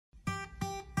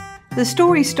The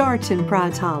story starts in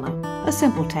Pride's Hollow, a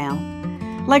simple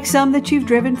town, like some that you've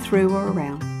driven through or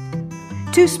around.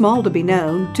 Too small to be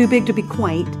known, too big to be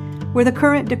quaint, where the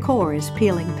current decor is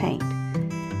peeling paint.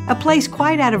 A place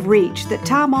quite out of reach that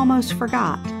time almost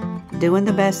forgot, doing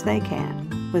the best they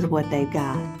can with what they've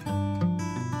got.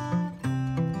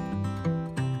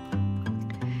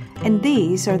 And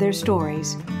these are their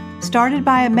stories, started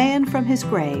by a man from his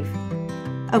grave,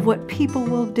 of what people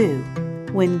will do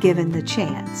when given the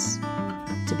chance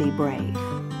to be brave.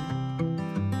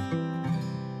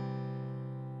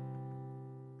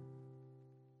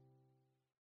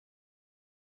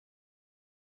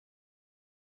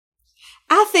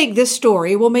 I think this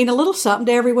story will mean a little something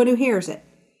to everyone who hears it,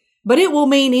 but it will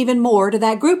mean even more to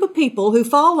that group of people who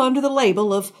fall under the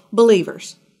label of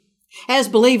believers. As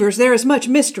believers, there is much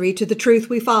mystery to the truth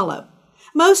we follow,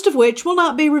 most of which will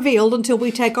not be revealed until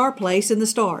we take our place in the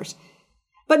stars.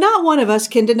 But not one of us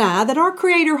can deny that our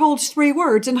Creator holds three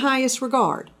words in highest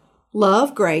regard: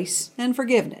 love, grace, and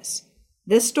forgiveness.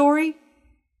 This story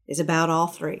is about all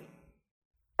three.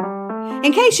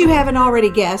 In case you haven't already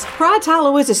guessed, Pride's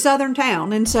Hollow is a southern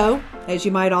town, and so, as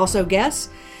you might also guess,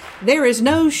 there is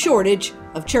no shortage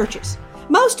of churches.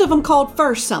 Most of them called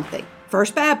First something: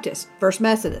 First Baptist, First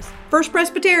Methodist, First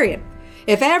Presbyterian.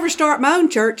 If I ever start my own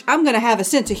church, I'm going to have a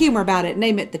sense of humor about it and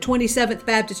name it the 27th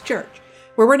Baptist Church,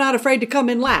 where we're not afraid to come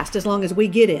in last as long as we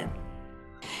get in.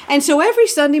 And so every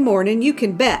Sunday morning, you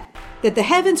can bet that the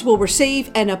heavens will receive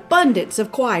an abundance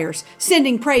of choirs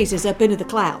sending praises up into the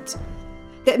clouds,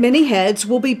 that many heads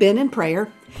will be bent in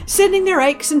prayer, sending their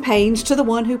aches and pains to the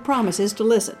one who promises to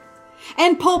listen,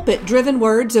 and pulpit-driven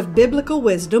words of biblical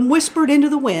wisdom whispered into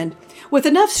the wind with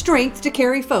enough strength to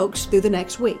carry folks through the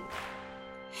next week.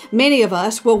 Many of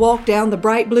us will walk down the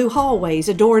bright blue hallways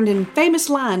adorned in famous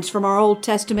lines from our Old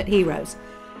Testament heroes,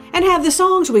 and have the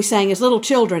songs we sang as little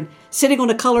children sitting on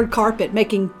a colored carpet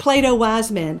making Play-Doh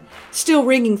wise men still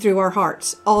ringing through our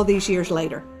hearts all these years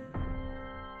later.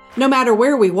 No matter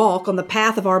where we walk on the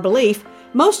path of our belief,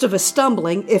 most of us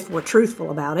stumbling, if we're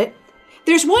truthful about it,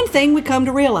 there's one thing we come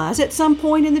to realize at some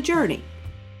point in the journey: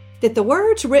 that the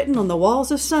words written on the walls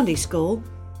of Sunday school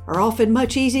are often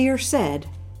much easier said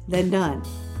than done.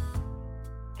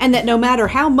 And that no matter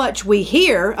how much we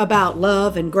hear about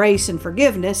love and grace and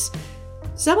forgiveness,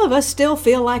 some of us still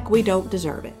feel like we don't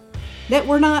deserve it, that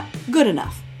we're not good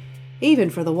enough, even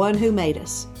for the one who made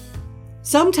us.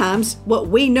 Sometimes what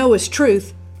we know is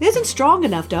truth isn't strong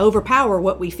enough to overpower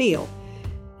what we feel,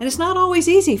 and it's not always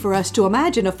easy for us to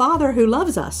imagine a Father who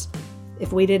loves us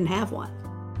if we didn't have one.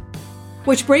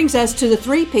 Which brings us to the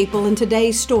three people in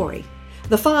today's story: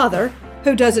 the father,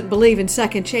 who doesn't believe in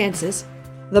second chances;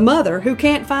 the mother, who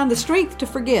can't find the strength to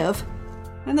forgive;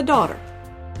 and the daughter,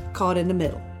 caught in the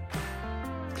middle.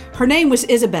 Her name was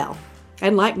Isabel,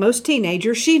 and like most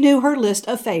teenagers, she knew her list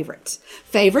of favorites.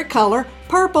 Favorite color: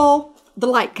 purple, the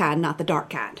light kind, not the dark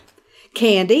kind.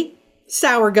 Candy: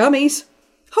 sour gummies.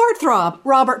 Heartthrob: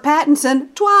 Robert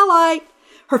Pattinson, Twilight.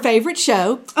 Her favorite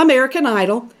show: American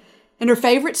Idol. And her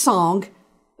favorite song: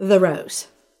 The Rose.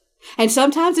 And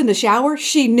sometimes in the shower,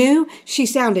 she knew she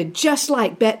sounded just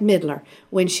like Bette Midler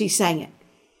when she sang it.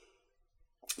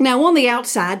 Now, on the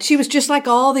outside, she was just like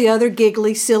all the other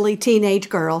giggly, silly teenage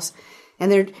girls,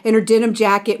 and in her denim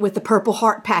jacket with the purple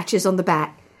heart patches on the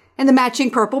back, and the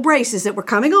matching purple braces that were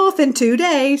coming off in 2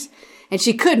 days, and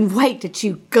she couldn't wait to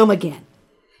chew gum again.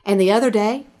 And the other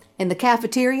day, in the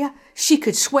cafeteria, she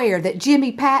could swear that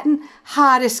Jimmy Patton,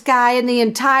 hottest guy in the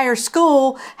entire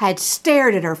school, had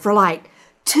stared at her for like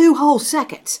 2 whole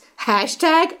seconds.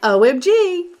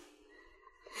 #OMG.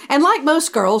 And like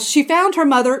most girls, she found her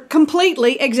mother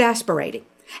completely exasperating.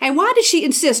 And why did she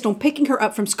insist on picking her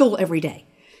up from school every day?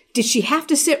 Did she have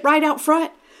to sit right out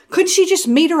front? Couldn't she just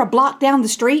meet her a block down the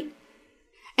street?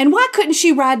 And why couldn't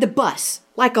she ride the bus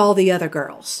like all the other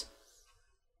girls?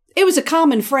 It was a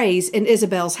common phrase in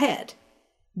Isabel's head: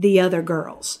 the other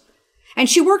girls. And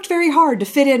she worked very hard to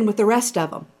fit in with the rest of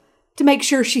them, to make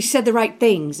sure she said the right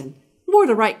things and wore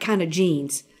the right kind of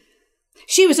jeans.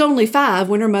 She was only 5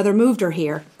 when her mother moved her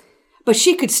here, but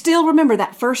she could still remember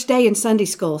that first day in Sunday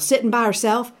school, sitting by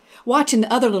herself, watching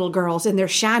the other little girls in their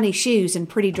shiny shoes and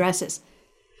pretty dresses.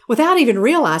 Without even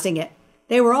realizing it,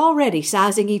 they were already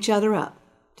sizing each other up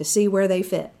to see where they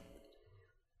fit.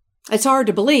 It's hard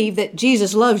to believe that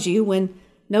Jesus loves you when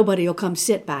nobody will come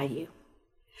sit by you.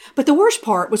 But the worst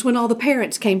part was when all the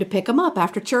parents came to pick them up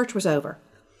after church was over.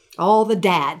 All the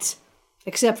dads,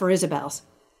 except for Isabel's.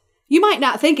 You might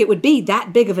not think it would be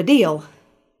that big of a deal,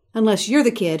 unless you're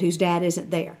the kid whose dad isn't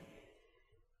there.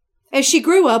 As she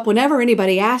grew up, whenever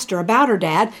anybody asked her about her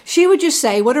dad, she would just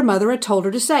say what her mother had told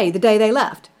her to say the day they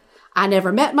left. I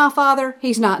never met my father.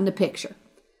 He's not in the picture.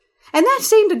 And that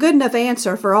seemed a good enough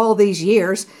answer for all these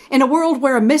years in a world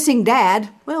where a missing dad,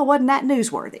 well, wasn't that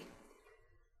newsworthy.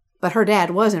 But her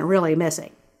dad wasn't really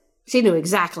missing. She knew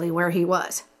exactly where he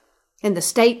was. In the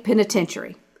state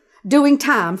penitentiary, doing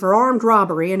time for armed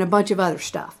robbery and a bunch of other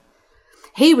stuff.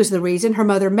 He was the reason her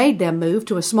mother made them move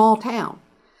to a small town.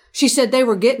 She said they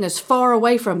were getting as far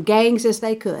away from gangs as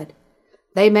they could.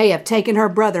 They may have taken her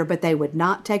brother, but they would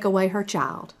not take away her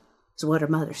child, is what her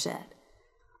mother said.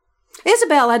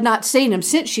 Isabel had not seen him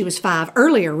since she was 5,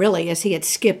 earlier really, as he had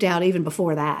skipped out even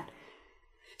before that.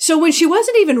 So when she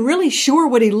wasn't even really sure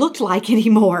what he looked like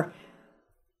anymore,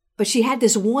 but she had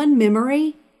this one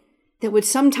memory that would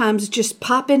sometimes just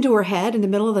pop into her head in the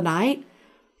middle of the night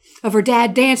of her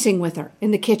dad dancing with her in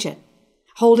the kitchen,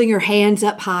 holding her hands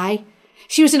up high.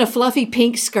 She was in a fluffy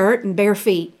pink skirt and bare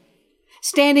feet,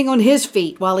 standing on his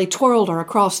feet while he twirled her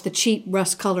across the cheap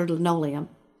rust-colored linoleum,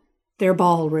 their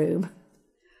ballroom.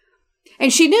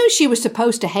 And she knew she was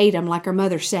supposed to hate him like her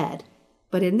mother said,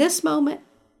 but in this moment,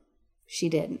 she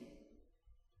didn't.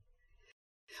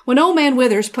 When Old Man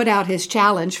Withers put out his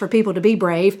challenge for people to be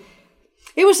brave,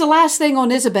 it was the last thing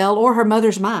on Isabel or her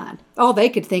mother's mind. All they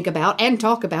could think about and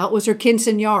talk about was her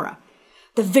quinceañera.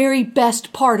 The very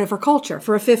best part of her culture.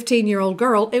 For a 15-year-old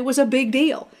girl, it was a big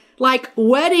deal. Like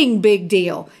wedding big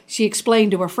deal, she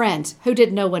explained to her friends who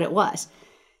didn't know what it was.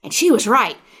 And she was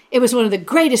right. It was one of the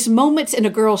greatest moments in a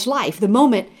girl's life, the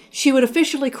moment she would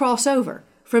officially cross over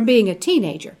from being a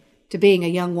teenager to being a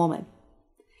young woman.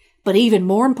 But even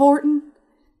more important,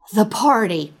 the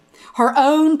party. Her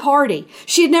own party.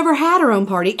 She had never had her own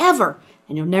party, ever.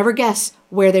 And you'll never guess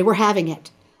where they were having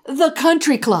it. The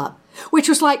country club, which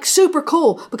was like super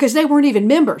cool because they weren't even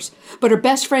members. But her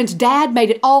best friend's dad made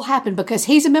it all happen because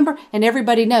he's a member and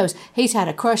everybody knows he's had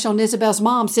a crush on Isabel's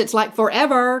mom since like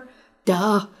forever.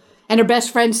 Duh. And her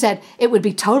best friend said it would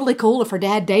be totally cool if her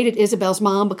dad dated Isabel's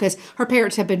mom because her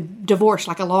parents had been divorced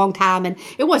like a long time and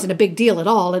it wasn't a big deal at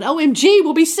all. And OMG,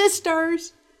 we'll be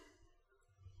sisters.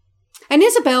 And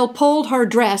Isabel pulled her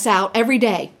dress out every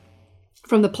day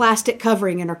from the plastic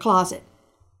covering in her closet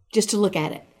just to look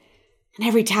at it. And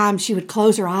every time she would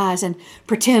close her eyes and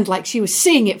pretend like she was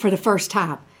seeing it for the first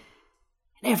time.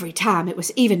 And every time it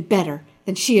was even better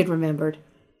than she had remembered.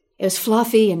 It was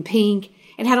fluffy and pink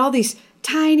and had all these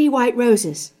tiny white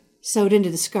roses sewed into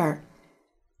the skirt.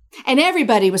 And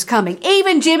everybody was coming,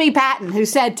 even Jimmy Patton, who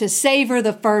said to savor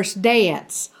the first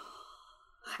dance.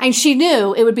 And she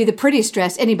knew it would be the prettiest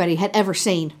dress anybody had ever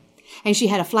seen. And she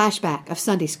had a flashback of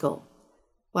Sunday school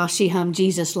while she hummed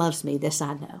Jesus Loves Me, This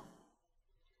I Know.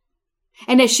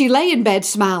 And as she lay in bed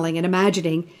smiling and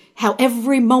imagining how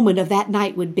every moment of that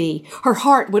night would be, her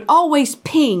heart would always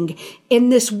ping in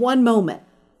this one moment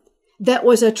that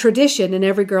was a tradition in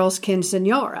every girl's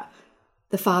quinceañera,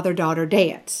 the father-daughter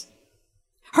dance.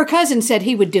 Her cousin said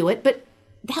he would do it, but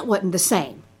that wasn't the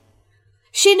same.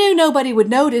 She knew nobody would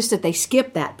notice that they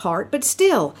skipped that part, but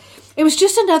still, it was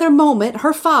just another moment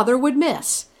her father would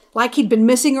miss, like he'd been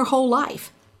missing her whole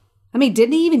life. I mean,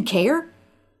 didn't he even care?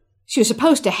 She was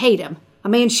supposed to hate him, a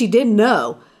man she didn't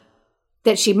know,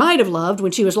 that she might have loved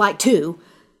when she was like 2.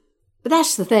 But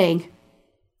that's the thing.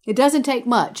 It doesn't take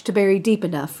much to bury deep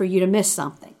enough for you to miss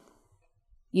something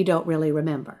you don't really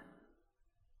remember.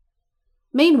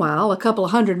 Meanwhile, a couple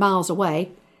of 100 miles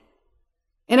away,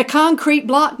 in a concrete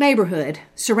block neighborhood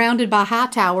surrounded by high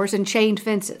towers and chained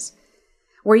fences,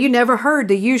 where you never heard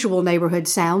the usual neighborhood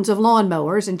sounds of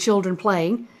lawnmowers and children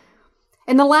playing,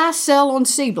 in the last cell on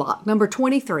C Block, number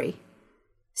 23,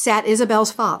 sat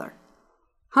Isabel's father,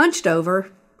 hunched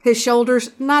over, his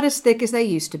shoulders not as thick as they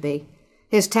used to be,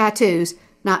 his tattoos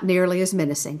not nearly as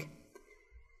menacing.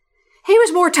 He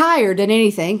was more tired than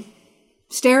anything,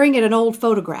 staring at an old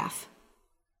photograph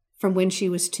from when she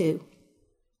was 2,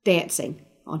 dancing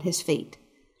on his feet.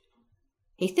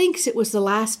 He thinks it was the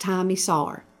last time he saw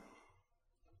her,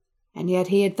 and yet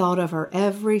he had thought of her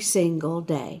every single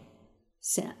day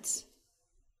since.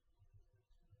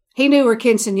 He knew her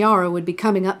quinceañera would be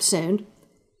coming up soon.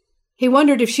 He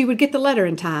wondered if she would get the letter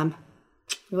in time.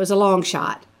 It was a long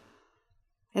shot.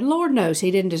 And Lord knows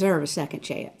he didn't deserve a second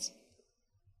chance.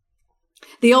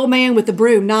 The old man with the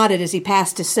broom nodded as he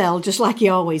passed his cell, just like he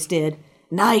always did.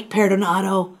 "Night,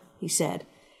 Perdonato," he said.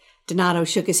 Donato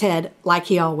shook his head like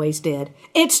he always did.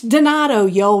 "It's Donato,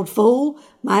 you old fool.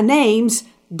 My name's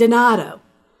Donato."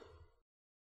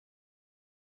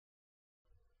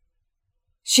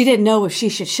 She didn't know if she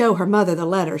should show her mother the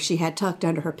letter she had tucked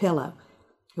under her pillow.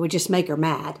 It would just make her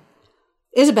mad.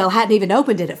 Isabel hadn't even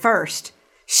opened it at first.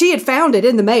 She had found it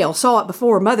in the mail, saw it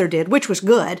before her mother did, which was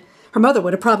good. Her mother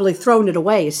would have probably thrown it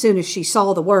away as soon as she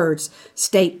saw the words,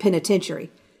 State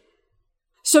Penitentiary.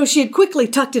 So she had quickly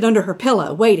tucked it under her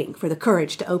pillow, waiting for the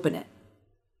courage to open it.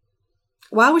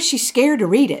 Why was she scared to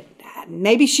read it?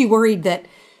 Maybe she worried that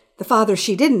the father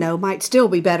she didn't know might still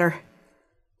be better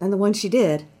than the one she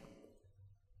did.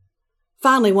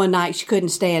 Finally, one night, she couldn't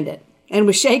stand it, and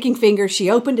with shaking fingers, she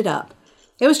opened it up.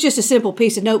 It was just a simple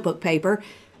piece of notebook paper.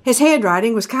 His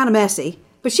handwriting was kind of messy,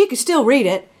 but she could still read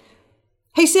it.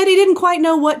 He said he didn't quite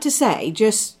know what to say,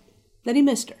 just that he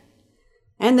missed her,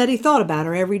 and that he thought about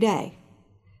her every day.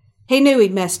 He knew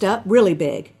he'd messed up really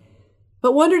big,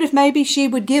 but wondered if maybe she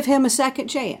would give him a second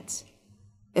chance.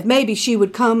 If maybe she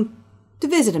would come to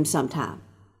visit him sometime.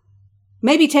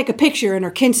 Maybe take a picture in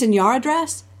her quinceañera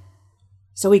dress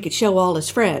so he could show all his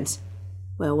friends,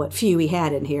 well, what few he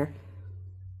had in here.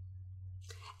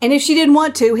 And if she didn't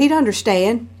want to, he'd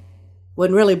understand.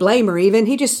 Wouldn't really blame her even.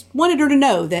 He just wanted her to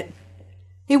know that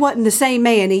he wasn't the same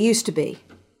man he used to be.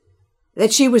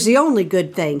 That she was the only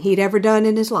good thing he'd ever done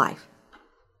in his life.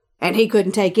 And he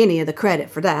couldn't take any of the credit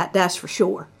for that, that's for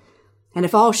sure. And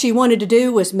if all she wanted to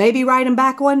do was maybe write him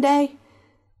back one day,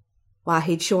 why,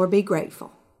 he'd sure be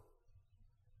grateful.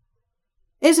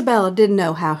 Isabella didn't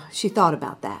know how she thought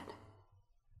about that.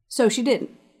 So she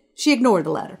didn't. She ignored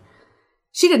the letter.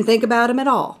 She didn't think about him at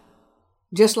all.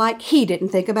 Just like he didn't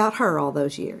think about her all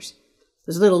those years. It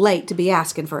was a little late to be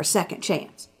asking for a second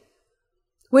chance.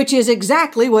 Which is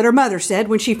exactly what her mother said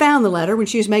when she found the letter when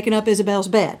she was making up Isabel's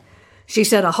bed. She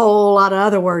said a whole lot of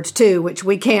other words, too, which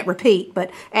we can't repeat,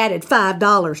 but added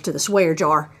 $5 to the swear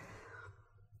jar.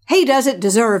 He doesn't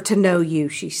deserve to know you,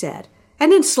 she said,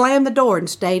 and then slammed the door and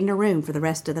stayed in her room for the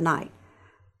rest of the night.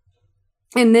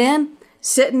 And then,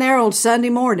 sitting there on Sunday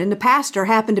morning, the pastor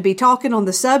happened to be talking on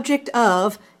the subject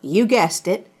of, you guessed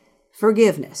it,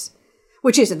 forgiveness.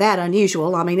 Which isn't that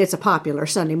unusual. I mean, it's a popular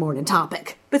Sunday morning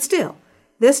topic. But still,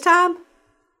 this time,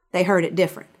 they heard it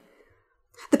different.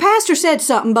 The pastor said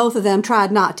something both of them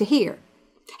tried not to hear.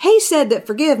 He said that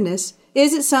forgiveness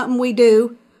isn't something we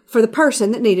do for the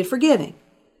person that needed forgiving.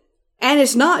 And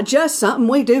it's not just something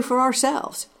we do for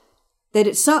ourselves. That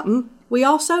it's something we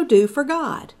also do for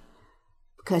God.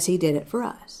 Because He did it for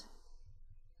us.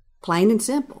 Plain and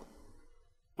simple.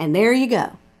 And there you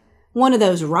go. One of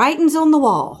those writings on the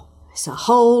wall. It's a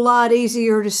whole lot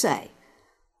easier to say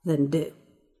than do.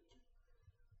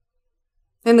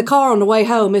 In the car on the way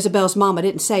home, Isabel's mama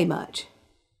didn't say much.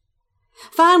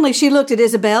 Finally, she looked at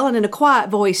Isabel and in a quiet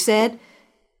voice said,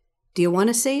 "Do you want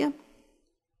to see him?"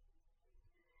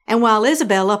 And while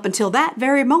Isabel, up until that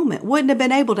very moment, wouldn't have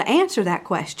been able to answer that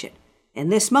question, in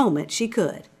this moment she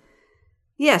could.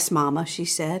 "Yes, Mama," she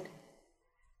said.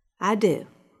 "I do."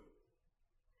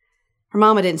 Her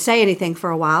mama didn't say anything for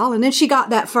a while, and then she got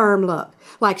that firm look,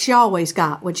 like she always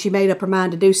got when she made up her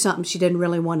mind to do something she didn't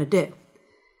really want to do.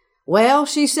 "Well,"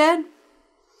 she said,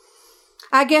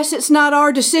 "I guess it's not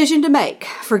our decision to make,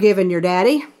 forgiving your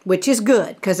daddy, which is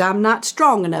good, because I'm not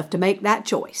strong enough to make that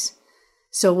choice.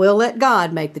 So we'll let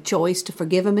God make the choice to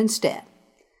forgive him instead.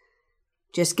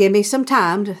 Just give me some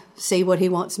time to see what He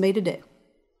wants me to do.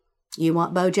 You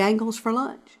want Bojangles for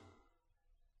lunch?"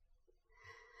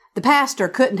 The pastor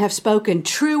couldn't have spoken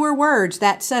truer words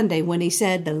that Sunday when he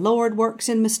said the Lord works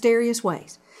in mysterious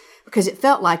ways, because it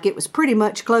felt like it was pretty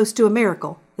much close to a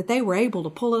miracle that they were able to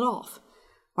pull it off.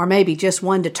 Or maybe just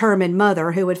one determined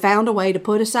mother who had found a way to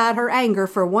put aside her anger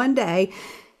for one day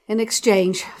in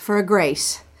exchange for a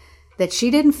grace that she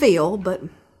didn't feel but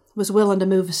was willing to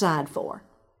move aside for.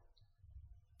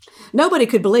 Nobody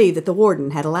could believe that the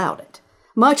warden had allowed it,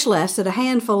 much less that a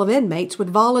handful of inmates would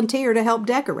volunteer to help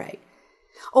decorate,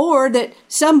 or that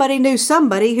somebody knew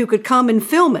somebody who could come and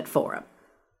film it for him.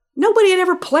 Nobody had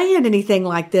ever planned anything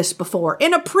like this before,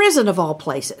 in a prison of all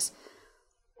places.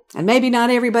 And maybe not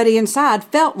everybody inside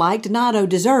felt like Donato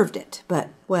deserved it, but,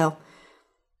 well,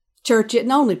 church isn't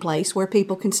the only place where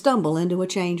people can stumble into a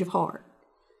change of heart.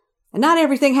 And not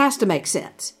everything has to make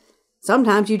sense.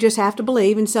 Sometimes you just have to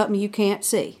believe in something you can't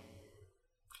see.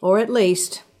 Or at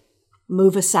least,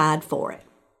 move aside for it.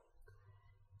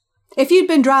 If you'd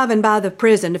been driving by the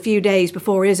prison a few days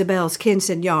before Isabel's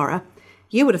quinceañera,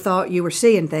 you would have thought you were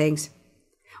seeing things.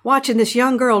 Watching this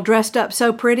young girl dressed up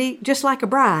so pretty, just like a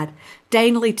bride,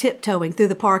 daintily tiptoeing through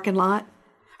the parking lot,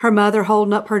 her mother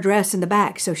holding up her dress in the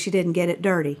back so she didn't get it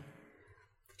dirty.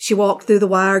 She walked through the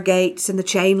wire gates and the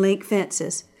chain-link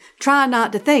fences, trying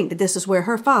not to think that this is where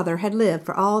her father had lived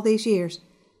for all these years,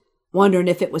 wondering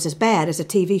if it was as bad as the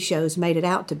TV shows made it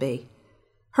out to be.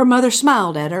 Her mother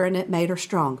smiled at her, and it made her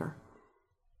stronger.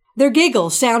 Their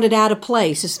giggles sounded out of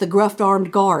place as the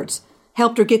gruff-armed guards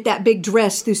helped her get that big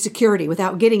dress through security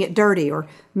without getting it dirty or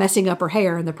messing up her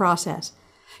hair in the process,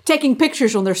 taking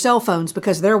pictures on their cell phones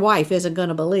because their wife isn't going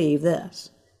to believe this.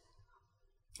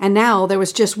 And now there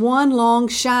was just one long,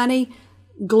 shiny,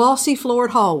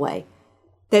 glossy-floored hallway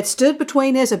that stood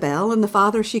between Isabel and the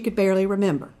father she could barely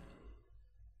remember.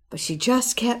 But she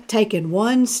just kept taking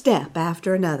one step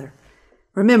after another,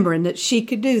 remembering that she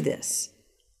could do this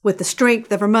with the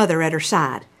strength of her mother at her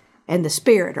side and the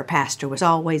spirit her pastor was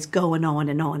always going on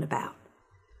and on about.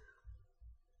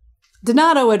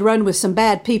 Donato had run with some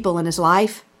bad people in his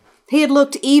life. He had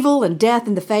looked evil and death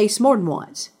in the face more than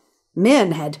once.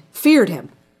 Men had feared him.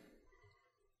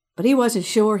 But he wasn't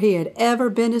sure he had ever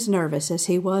been as nervous as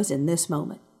he was in this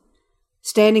moment,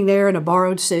 standing there in a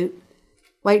borrowed suit,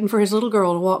 waiting for his little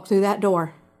girl to walk through that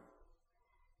door.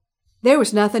 There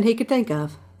was nothing he could think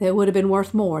of that would have been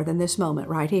worth more than this moment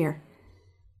right here,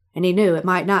 and he knew it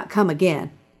might not come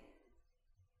again.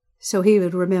 So he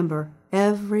would remember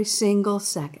every single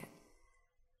second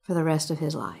for the rest of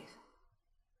his life.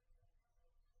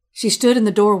 She stood in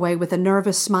the doorway with a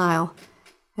nervous smile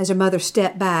as her mother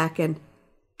stepped back and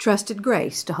trusted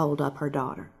grace to hold up her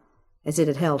daughter, as it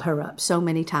had held her up so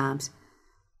many times.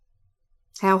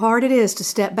 How hard it is to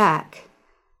step back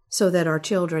so that our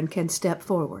children can step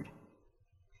forward.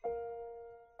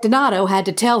 Donato had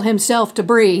to tell himself to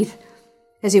breathe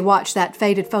as he watched that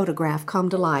faded photograph come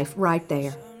to life right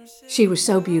there. She was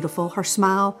so beautiful. Her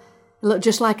smile looked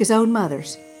just like his own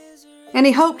mother's. And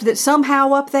he hoped that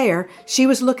somehow up there she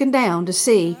was looking down to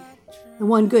see the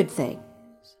one good thing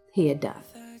he had done.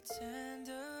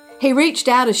 He reached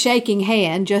out a shaking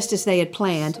hand just as they had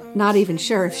planned, not even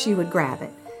sure if she would grab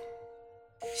it.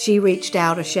 She reached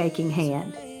out a shaking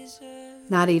hand,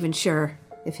 not even sure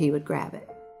if he would grab it.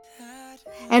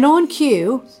 And on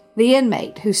cue, the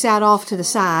inmate who sat off to the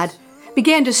side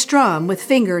began to strum with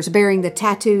fingers bearing the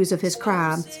tattoos of his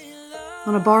crime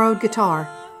on a borrowed guitar.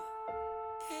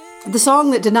 The song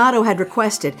that Donato had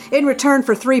requested in return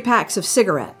for 3 packs of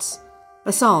cigarettes.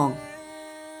 A song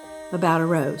about a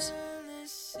rose.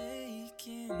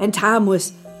 And time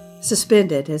was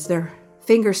suspended as their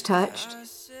fingers touched,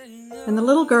 and the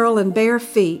little girl in bare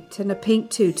feet and a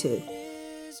pink tutu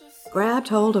grabbed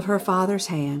hold of her father's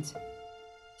hands,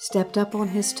 stepped up on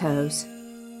his toes,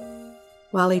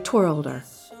 while he twirled her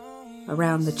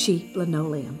around the cheap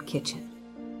linoleum kitchen.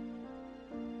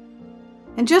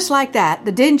 And just like that,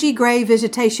 the dingy gray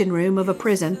visitation room of a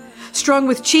prison, strung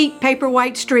with cheap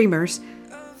paper-white streamers,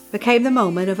 became the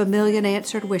moment of a million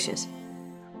answered wishes,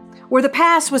 where the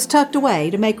past was tucked away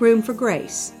to make room for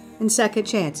grace and second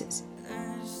chances.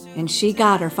 And she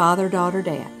got her father-daughter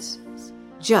dance,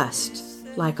 just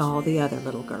like all the other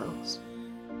little girls.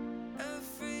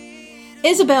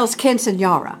 Isabel's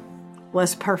quinceañera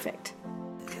was perfect.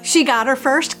 She got her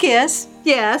first kiss,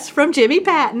 yes, from Jimmy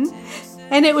Patton,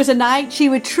 and it was a night she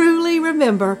would truly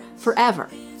remember forever.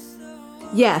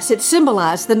 Yes, it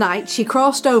symbolized the night she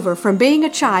crossed over from being a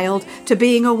child to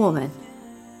being a woman.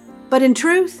 But in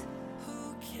truth,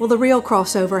 well, the real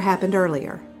crossover happened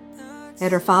earlier,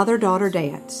 at her father-daughter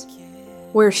dance,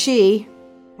 where she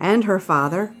and her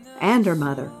father and her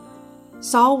mother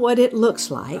saw what it looks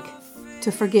like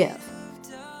to forgive.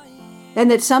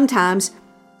 And that sometimes,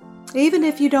 even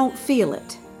if you don't feel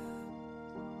it,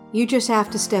 you just have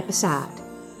to step aside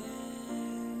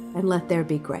and let there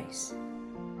be grace.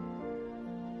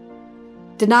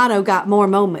 Donato got more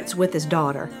moments with his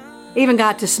daughter, even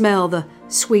got to smell the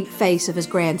sweet face of his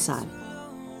grandson.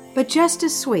 But just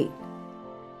as sweet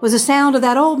was the sound of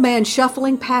that old man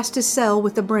shuffling past his cell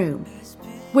with the broom,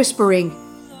 whispering,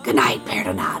 "Good night,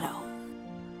 Perdonado,"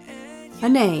 a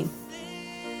name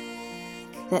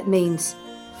that means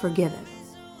forgiven.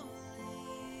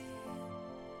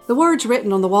 The words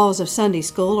written on the walls of Sunday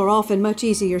school are often much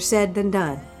easier said than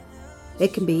done.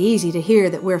 It can be easy to hear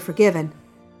that we're forgiven,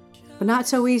 but not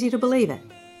so easy to believe it.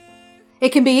 It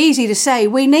can be easy to say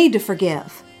we need to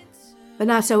forgive, but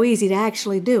not so easy to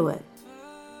actually do it.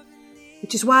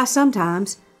 Which is why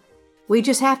sometimes we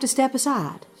just have to step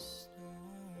aside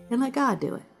and let God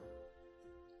do it.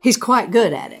 He's quite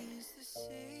good at it,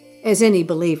 as any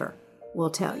believer will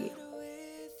tell you.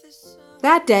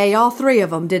 That day, all 3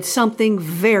 of them did something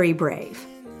very brave.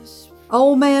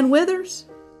 Old Man Withers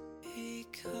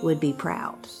would be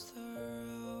proud.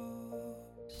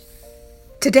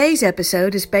 Today's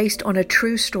episode is based on a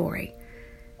true story.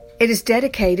 It is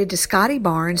dedicated to Scotty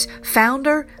Barnes,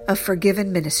 founder of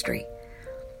Forgiven Ministry,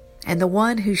 and the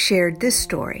one who shared this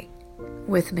story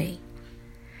with me.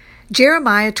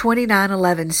 Jeremiah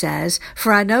 29:11 says,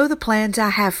 "For I know the plans I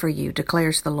have for you,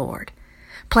 declares the Lord.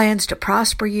 Plans to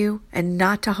prosper you and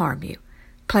not to harm you.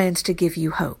 Plans to give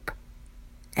you hope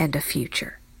and a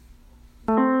future."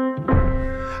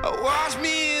 Wash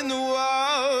me in the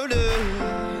water,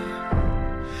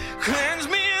 cleanse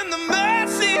me in the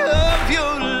mercy of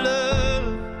your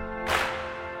love.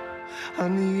 I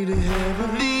need a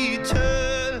heavenly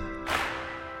touch,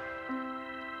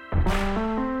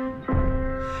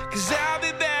 'cause I'll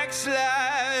be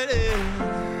backsliding.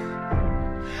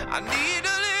 I need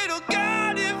a little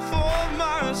guiding for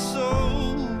my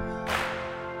soul.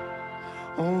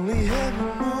 Only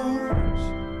heaven knows,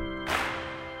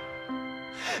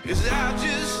 'cause I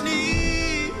just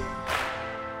need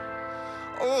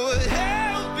a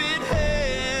helping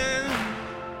hand.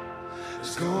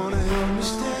 It's gonna help me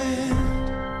stand.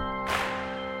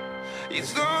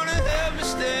 It's gonna help me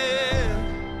stand.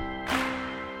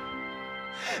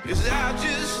 'Cause I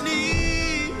just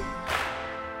need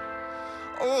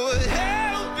a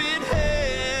helping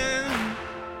hand.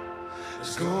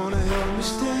 It's gonna help me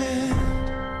stand.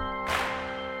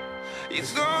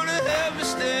 It's gonna help me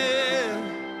stand.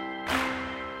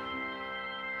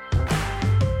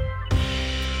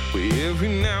 But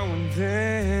every now and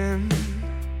then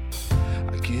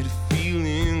I get a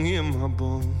feeling in my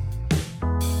bones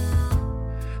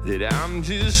that I'm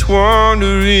just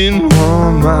wandering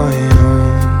on my own.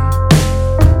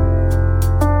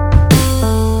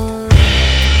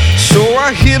 So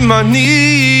I hit my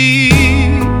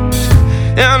knees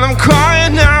and I'm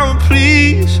crying out,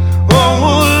 please, oh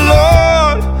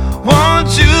Lord, won't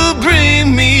you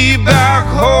bring me back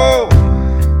home?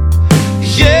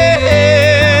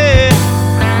 Yeah,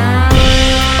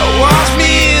 wash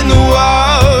me in the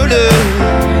water,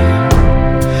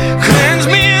 cleanse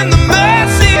me in the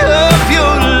mercy of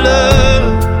your love.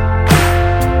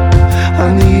 I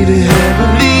need a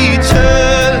heavenly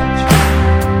touch,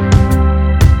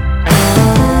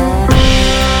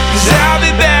 'cause I'll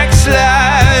be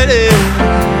backsliding.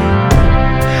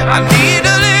 I need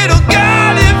a little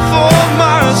guiding for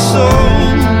my soul.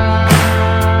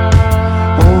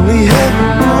 Only heaven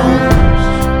knows,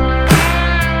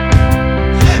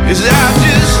 'cause I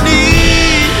just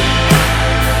need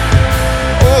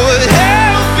a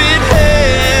helping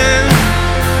hand.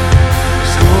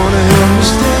 It's gonna help me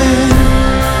stand.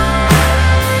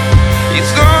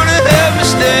 It's gonna help me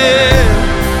stand.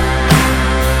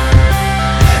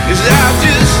 'Cause I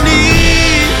just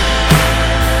need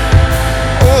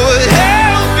a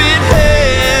helping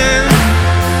hand.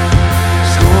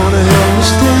 It's gonna help me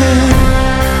stand.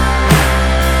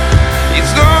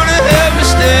 It's gonna help me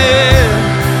stand.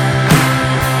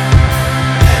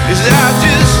 'Cause I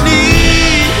just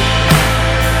need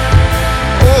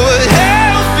a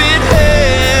helping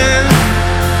hand.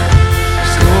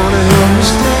 It's gonna help me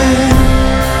stand.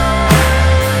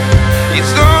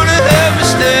 It's gonna help me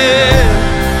stand.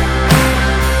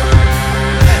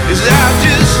 'Cause I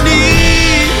just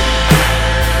need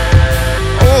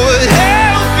a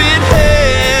helping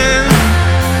hand.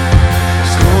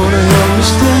 It's gonna help me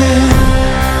stand.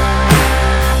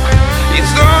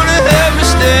 It's gonna help me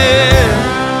stand.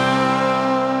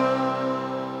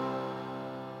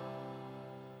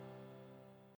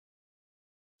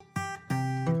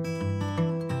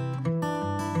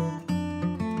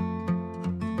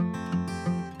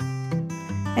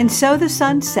 And so the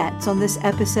sun sets on this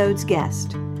episode's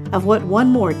guest of what one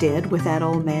more did with that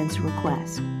old man's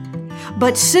request.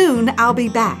 But soon I'll be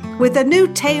back with a new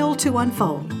tale to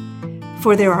unfold,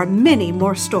 for there are many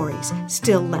more stories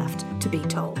still left to be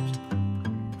told.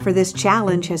 For this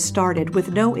challenge has started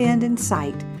with no end in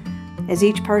sight, as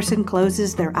each person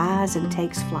closes their eyes and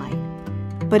takes flight.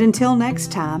 But until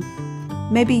next time,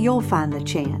 maybe you'll find the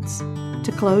chance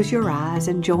to close your eyes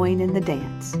and join in the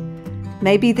dance.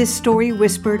 Maybe this story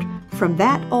whispered from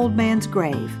that old man's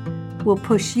grave will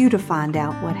push you to find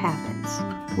out what happens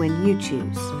when you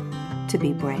choose to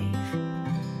be brave.